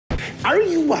Are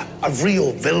you a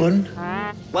real villain?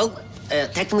 Well,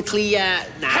 technically, nah.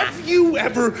 Have you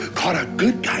ever caught a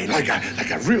good guy, like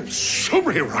a real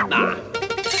superhero? Nah.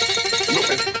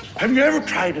 Have you ever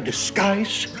tried a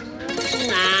disguise?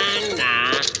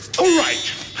 Nah. All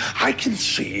right. I can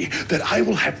see that I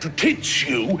will have to teach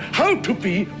you how to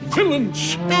be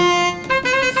villains.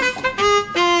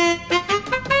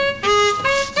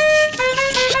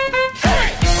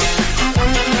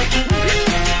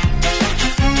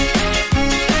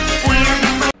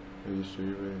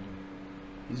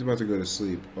 He's about to go to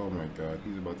sleep. Oh my god,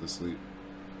 he's about to sleep.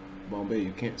 Bombay,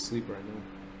 you can't sleep right now.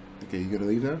 Okay, you gonna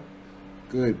leave now?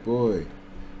 Good boy.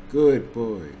 Good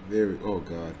boy. There we oh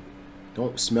god.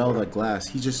 Don't smell that glass.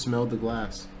 He just smelled the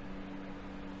glass.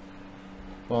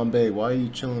 Bombay, why are you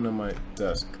chilling on my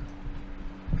desk?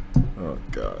 Oh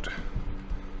god.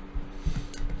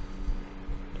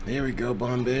 There we go,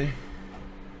 Bombay.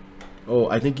 Oh,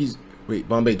 I think he's wait,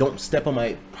 Bombay, don't step on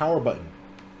my power button.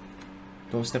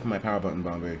 Don't step on my power button,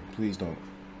 Bombay. Please don't.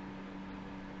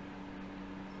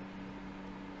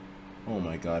 Oh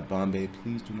my god, Bombay,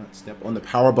 please do not step on the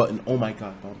power button. Oh my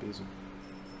god, Bombay's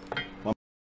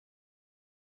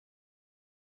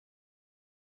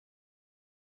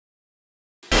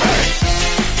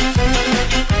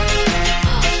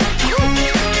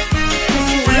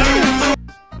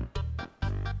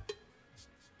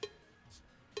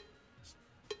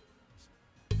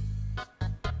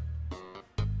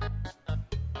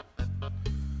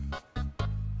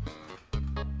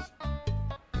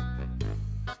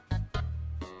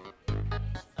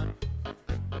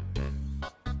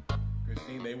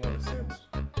they want a sandwich.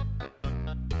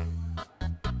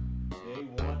 They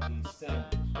want a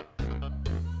sandwich.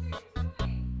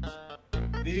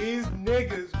 These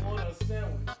niggas want a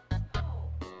sandwich.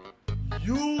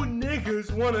 You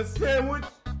niggas want a sandwich?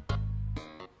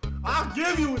 I'll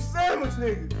give you a sandwich,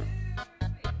 nigga.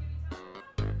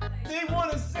 They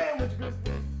want a sandwich,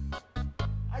 Christy.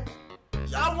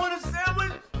 Y'all want a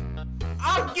sandwich?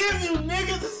 I'll give you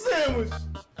niggas a sandwich.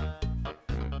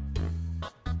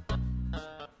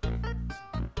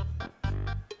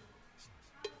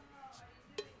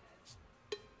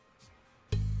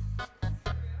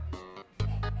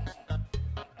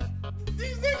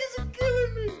 These niggas are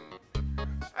killing me.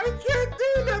 I can't do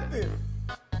nothing.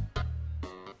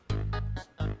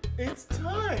 It's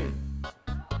time.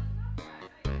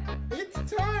 It's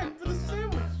time for the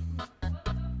sandwich.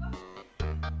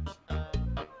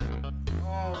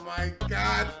 Oh my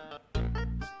god.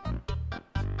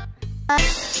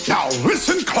 Now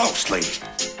listen closely.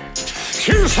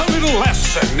 Here's a little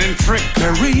lesson in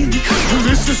trickery.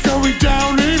 This is going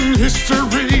down in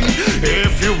history.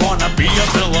 If you wanna be a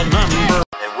villain member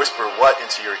and whisper what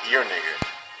into your ear, nigga.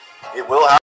 It will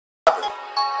happen.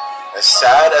 As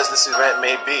sad as this event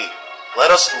may be,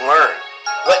 let us learn.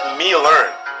 Let me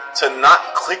learn to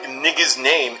not click nigga's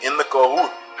name in the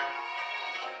Kahoot.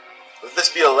 Let this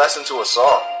be a lesson to us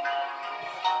all.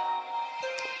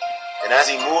 And as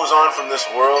he moves on from this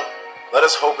world, let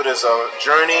us hope it is a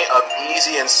journey of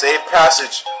easy and safe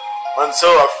passage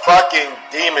until a fucking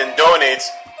demon donates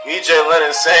EJ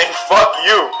Lennon saying, fuck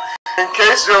you. In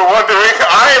case you're wondering,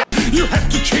 I am... you have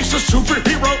to chase a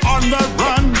superhero on the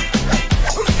run.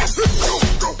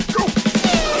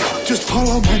 Just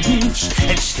follow my moves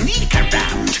and sneak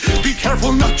around. Be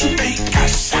careful not to make a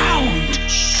sound.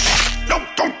 Shh. No,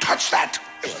 don't touch that.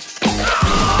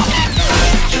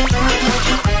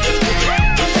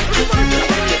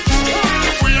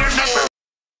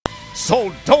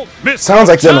 So don't miss. Sounds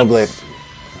like Xenoblade.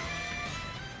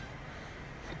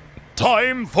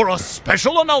 Time for a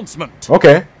special announcement.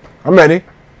 Okay, I'm ready.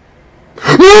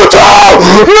 Mewtwo!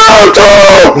 Mewtwo!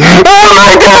 Oh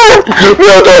my god!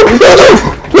 Mewtwo! Mewtwo!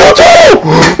 Mewtwo!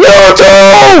 Mewtwo!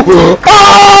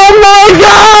 Oh my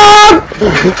god!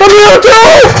 Mewtwo!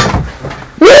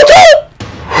 Mewtwo!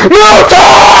 Mewtwo!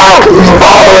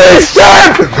 Holy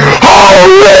shit!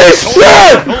 Holy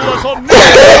shit!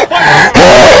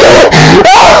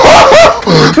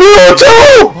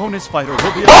 Mewtwo! Bonus fighter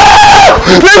will be They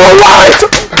were right!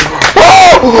 Oh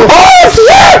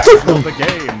shit! the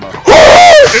game.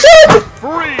 Oh shit!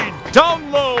 Free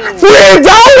download. Free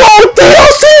download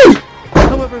DLC!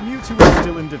 However, Mewtwo is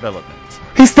still in development.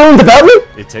 He's still in development?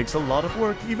 It takes a lot of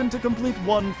work even to complete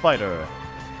one fighter.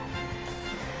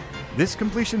 This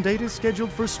completion date is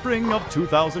scheduled for spring of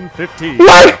 2015.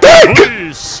 My dick!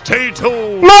 Please stay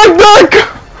tuned. My dick!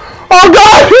 Oh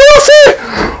god, you see?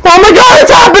 Oh my god,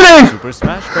 it's happening! Super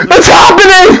Smash Bros. It's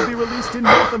happening! Will be released in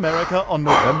North America on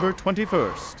November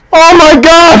 21st. Oh my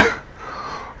god!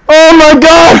 Oh my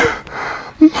god!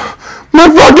 My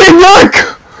fucking neck!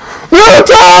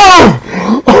 Mewtwo!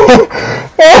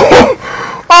 Oh,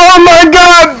 Oh my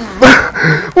god!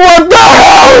 What the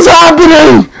hell is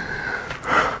happening?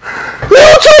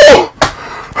 Mutual!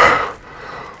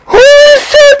 Holy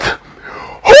shit!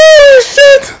 Holy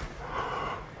shit!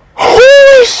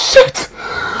 Holy shit!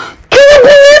 Can you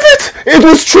believe it? It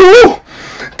was true!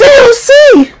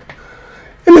 DLC!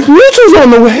 And if Mutual's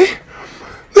on the way,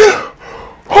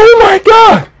 oh my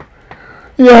god!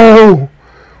 Yo!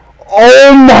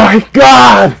 Oh my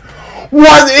god!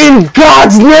 What in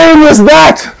God's name is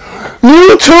that?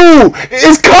 U2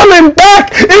 is coming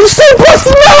back in Super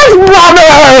Smash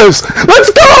Brothers! Let's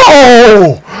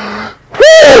go!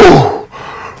 Woo!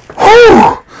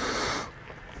 Oh!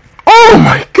 Oh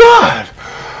my god!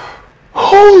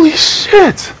 Holy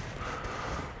shit!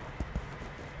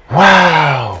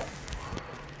 Wow!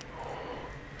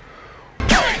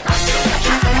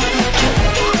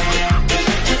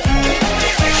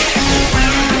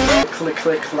 Click,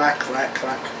 click, clack, clack,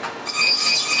 clack.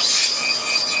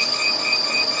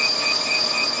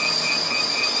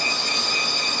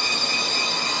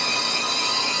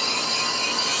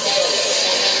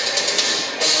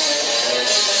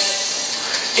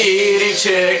 Eating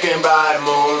chicken by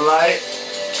moonlight,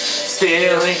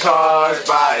 stealing cars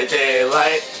by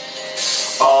daylight,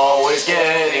 always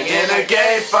getting in a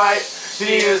gay fight.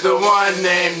 He is the one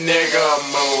named Nigga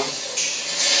Moon.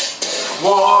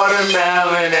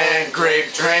 Watermelon and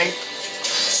grape drink,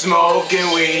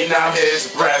 smoking weed, now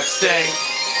his breath stink.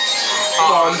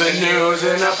 On the news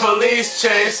in a police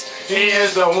chase, he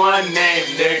is the one named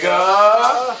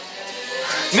Nigga.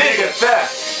 Nigga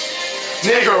theft,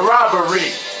 nigga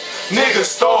robbery, nigga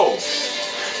stole,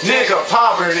 nigga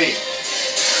poverty.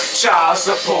 Child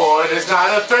support is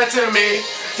not a threat to me.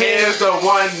 He is the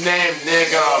one named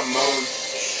Nigga Moon.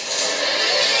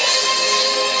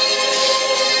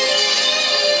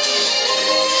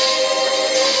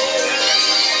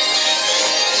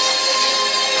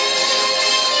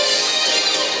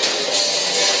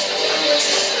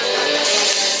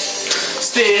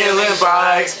 Stealing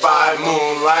bikes by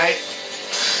moonlight,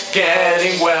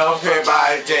 getting welfare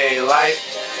by daylight,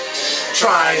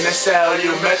 trying to sell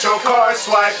you Metro card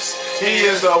swipes. He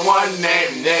is the one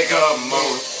named Nigga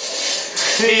Moon.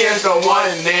 He is the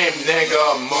one named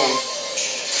Nigga Moon.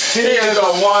 He is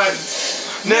the one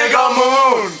Nigga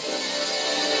Moon.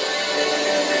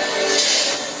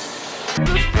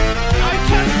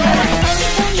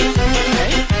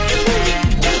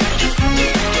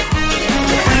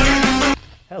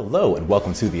 Hello and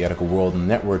welcome to the Etika World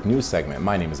Network news segment.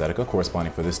 My name is Etika,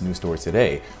 corresponding for this news story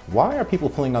today. Why are people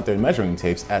pulling out their measuring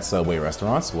tapes at Subway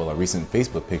restaurants? Well, a recent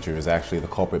Facebook picture is actually the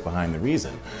culprit behind the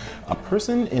reason. A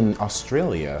person in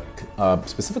Australia,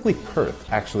 specifically Perth,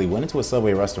 actually went into a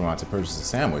Subway restaurant to purchase a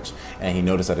sandwich, and he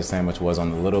noticed that his sandwich was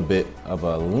on a little bit of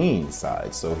a lean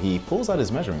side. So he pulls out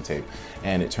his measuring tape,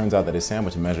 and it turns out that his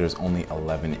sandwich measures only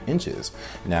 11 inches.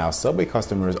 Now, Subway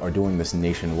customers are doing this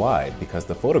nationwide because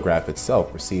the photograph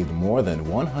itself received more than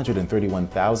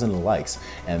 131,000 likes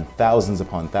and thousands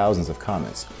upon thousands of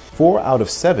comments. 4 out of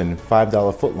 7 $5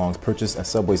 footlongs purchased at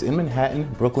Subways in Manhattan,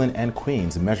 Brooklyn, and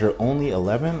Queens measure only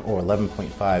 11 or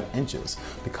 11.5 inches.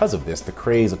 Because of this, the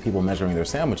craze of people measuring their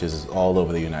sandwiches is all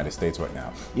over the United States right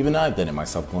now. Even I've done it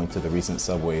myself going to the recent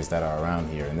Subways that are around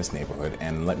here in this neighborhood,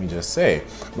 and let me just say,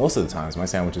 most of the times my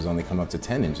sandwiches only come up to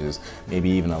 10 inches, maybe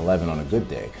even 11 on a good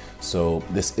day. So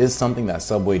this is something that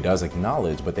Subway does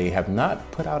acknowledge, but they have not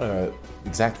put out an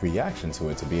exact reaction to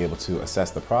it to be able to assess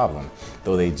the problem.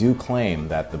 Though they do claim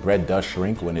that the bread does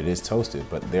shrink when it is toasted,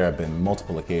 but there have been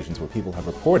multiple occasions where people have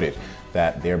reported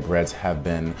that their breads have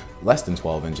been less than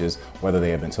 12 inches, whether they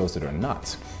have been toasted or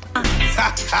not.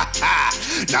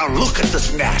 Now look at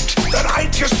this net that I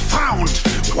just found.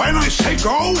 When I say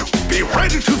go, be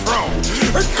ready to throw.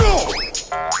 Go!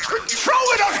 Throw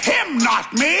it at him,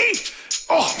 not me!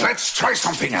 Oh, let's try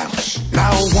something else.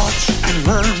 Now watch and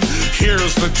learn.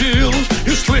 Here's the deal.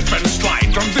 You slip and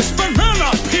slide from this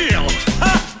banana peel.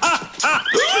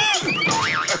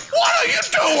 What are you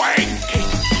doing?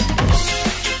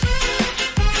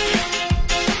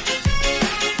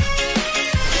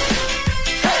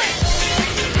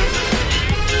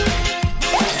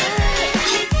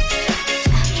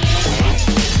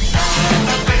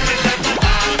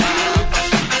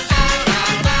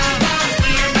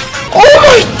 Oh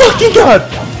my fucking god!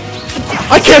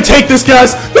 I can't take this,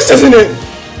 guys! This isn't it!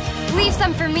 Leave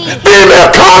some for me.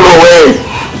 Female, come away!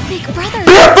 Big brother.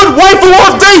 Barefoot wife of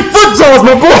all day foot jaws,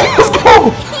 my boy! Let's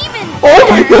go! Oh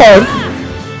my god!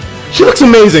 She looks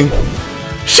amazing!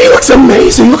 She looks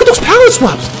amazing! Look at those power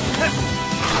swaps!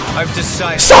 I've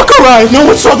decided. Sakurai! No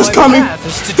one saw this coming!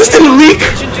 This didn't leak!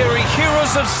 Legendary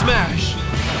Heroes of Smash!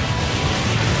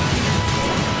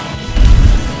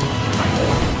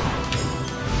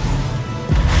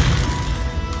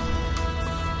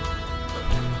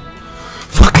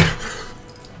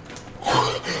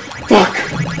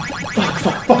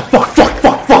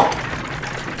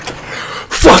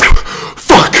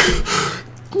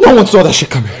 No one saw that shit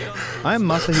coming. I'm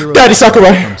Masahiro Daddy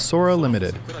Sakurai from Sora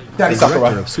Limited, Daddy the director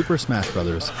Sakurai. of Super Smash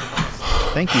Bros.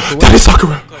 Thank you for Daddy watching.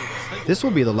 Sakurai. This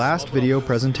will be the last video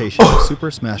presentation of Super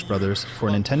Smash Bros. For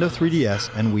Nintendo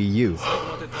 3DS and Wii U.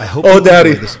 I hope you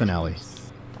Daddy. enjoy this finale.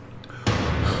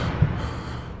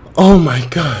 Oh my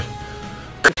god.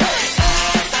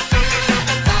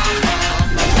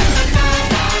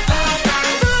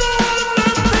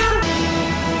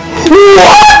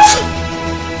 What?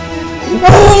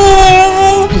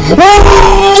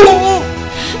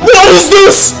 What is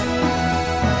this?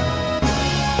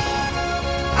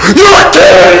 You're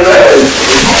kidding me!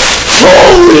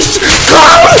 Holy shit!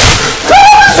 Clouds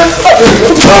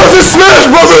and Smash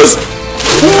Brothers!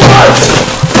 What?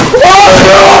 Are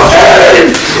you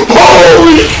kidding?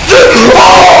 Holy shit!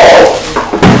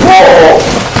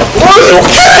 Are you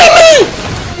kidding me?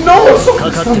 No one saw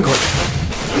this coming.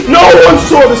 No one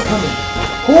saw this coming.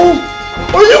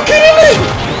 Are you kidding me?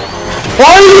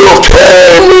 Are you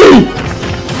kidding me?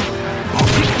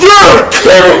 You're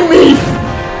kidding me!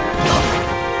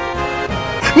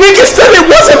 Nigga said it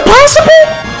wasn't possible?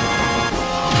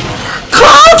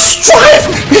 Cloud Strife!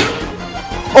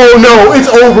 Oh no, it's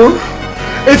over.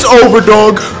 It's over,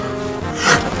 dog.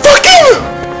 Fucking!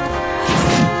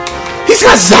 He's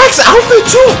got Zack's outfit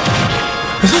too!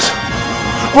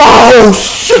 Oh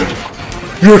shit!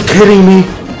 You're kidding me?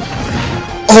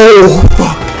 Oh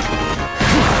fuck.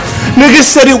 Niggas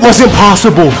said it wasn't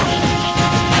possible.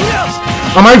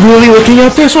 Am I really looking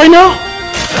at this right now?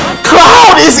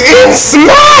 Cloud is in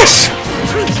Smash!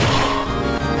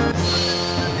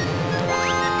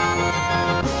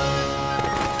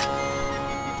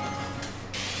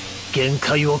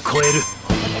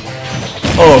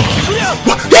 Oh.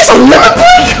 What? He's a lemon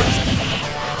break?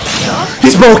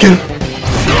 He's broken.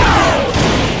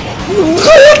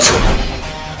 What?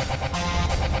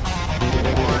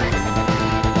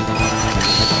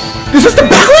 Is this the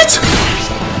backwards?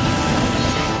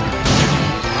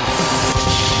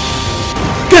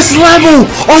 This level!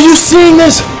 Are you seeing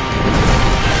this?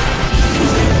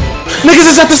 Niggas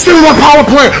is at the Stream 1 power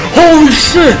plant! Holy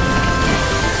shit!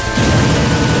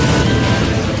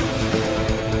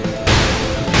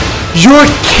 You're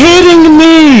kidding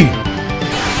me!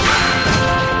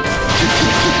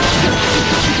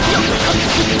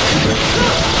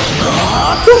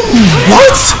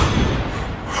 What?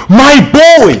 My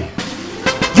boy!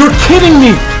 You're kidding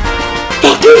me!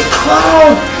 Fucking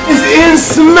Cloud is in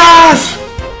Smash!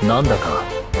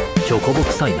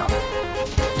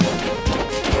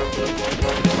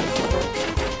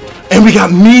 And we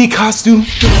got me costume.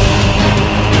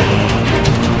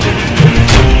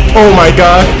 Oh my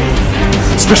god.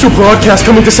 Special broadcast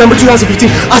coming December 2015.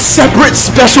 A separate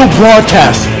special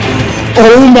broadcast.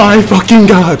 Oh my fucking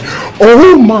god.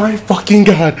 Oh my fucking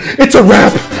god. It's a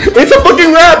wrap. It's a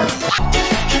fucking wrap.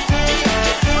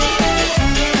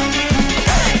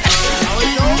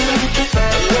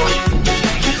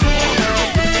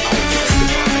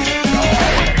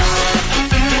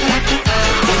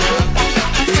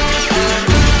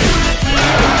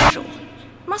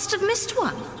 Must have missed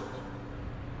one.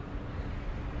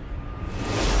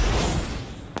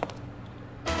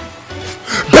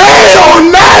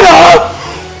 Bayonetta!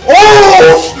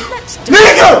 Oh,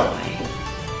 nigga!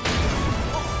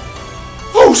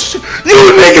 Oh shit! You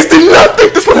niggas did not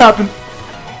think this would happen.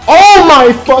 Oh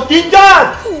my fucking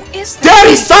god! Who is that?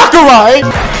 Daddy Sakurai!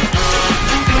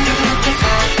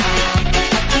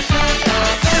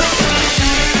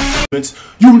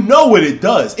 You know what it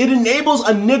does. It enables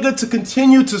a nigga to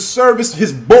continue to service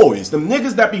his boys. The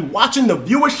niggas that be watching the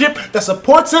viewership that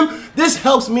supports him. This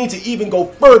helps me to even go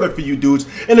further for you dudes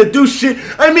and to do shit.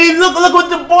 I mean, look what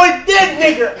the boy did,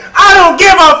 nigga. I don't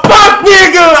give a fuck,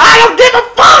 nigga. I don't give a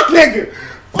fuck, nigga.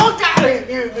 Fuck out of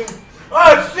here, nigga.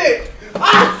 Oh shit.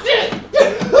 Oh shit.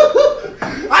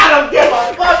 I don't give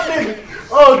a fuck, nigga.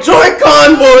 Oh,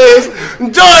 JOYCONBOYZ!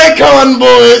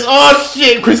 JOYCONBOYZ! Oh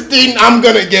shit, Christine, I'm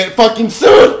gonna get fucking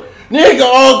sued! Nigga,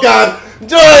 oh god!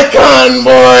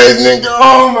 JOYCONBOYZ, nigga,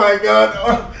 oh my god!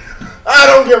 Oh, I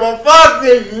don't give a fuck,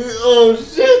 nigga! Oh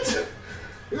shit!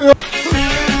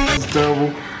 That's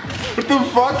terrible. What the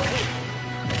fuck?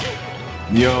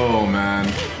 Yo, man.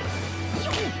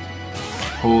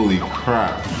 Holy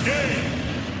crap.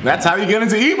 That's how you get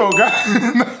into emo, guys.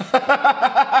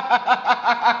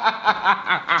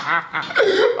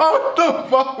 What the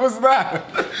fuck was that?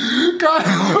 God.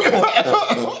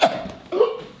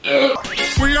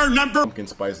 We are number. Pumpkin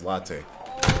spice latte.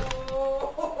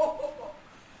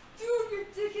 Dude, your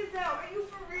dick is out. Are you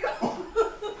for real?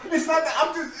 It's not that.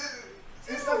 I'm just.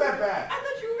 It's not that bad. I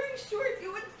thought you were wearing shorts. It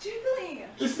was jiggling.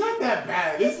 It's not that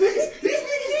bad. These niggas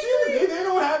jiggling. They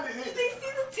don't have it. They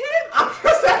see the tip.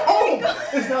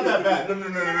 that bad.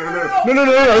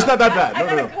 No, it's not that bad. I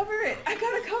gotta cover it. I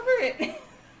gotta cover it.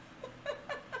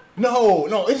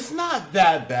 No, it's not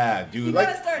that bad, dude. You like,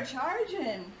 gotta start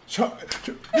charging.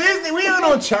 We ain't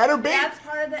on Chatterbait. That's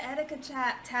part of the Etika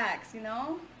tax, you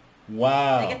know?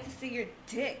 Wow. I get to see your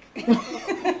dick.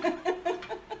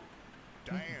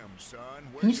 Damn, son.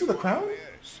 Can you see the crown?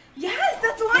 Yes,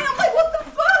 that's why I'm like, what the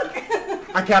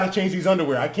fuck? I gotta change these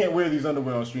underwear. I can't wear these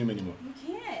underwear on stream anymore. You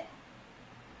can't.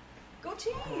 Go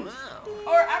change.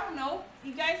 Or I don't know.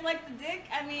 You guys like the dick?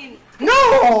 I mean.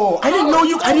 No, I didn't know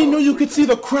you. I didn't know you could see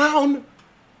the crown.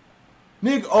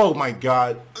 Nigga, oh my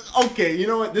god. Okay, you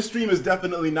know what? This stream is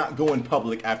definitely not going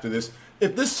public after this.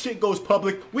 If this shit goes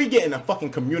public, we getting a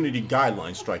fucking community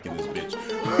guideline strike in this bitch.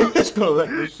 We're just gonna let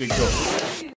this shit go.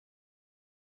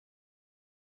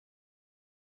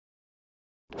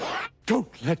 Don't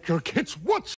let your kids watch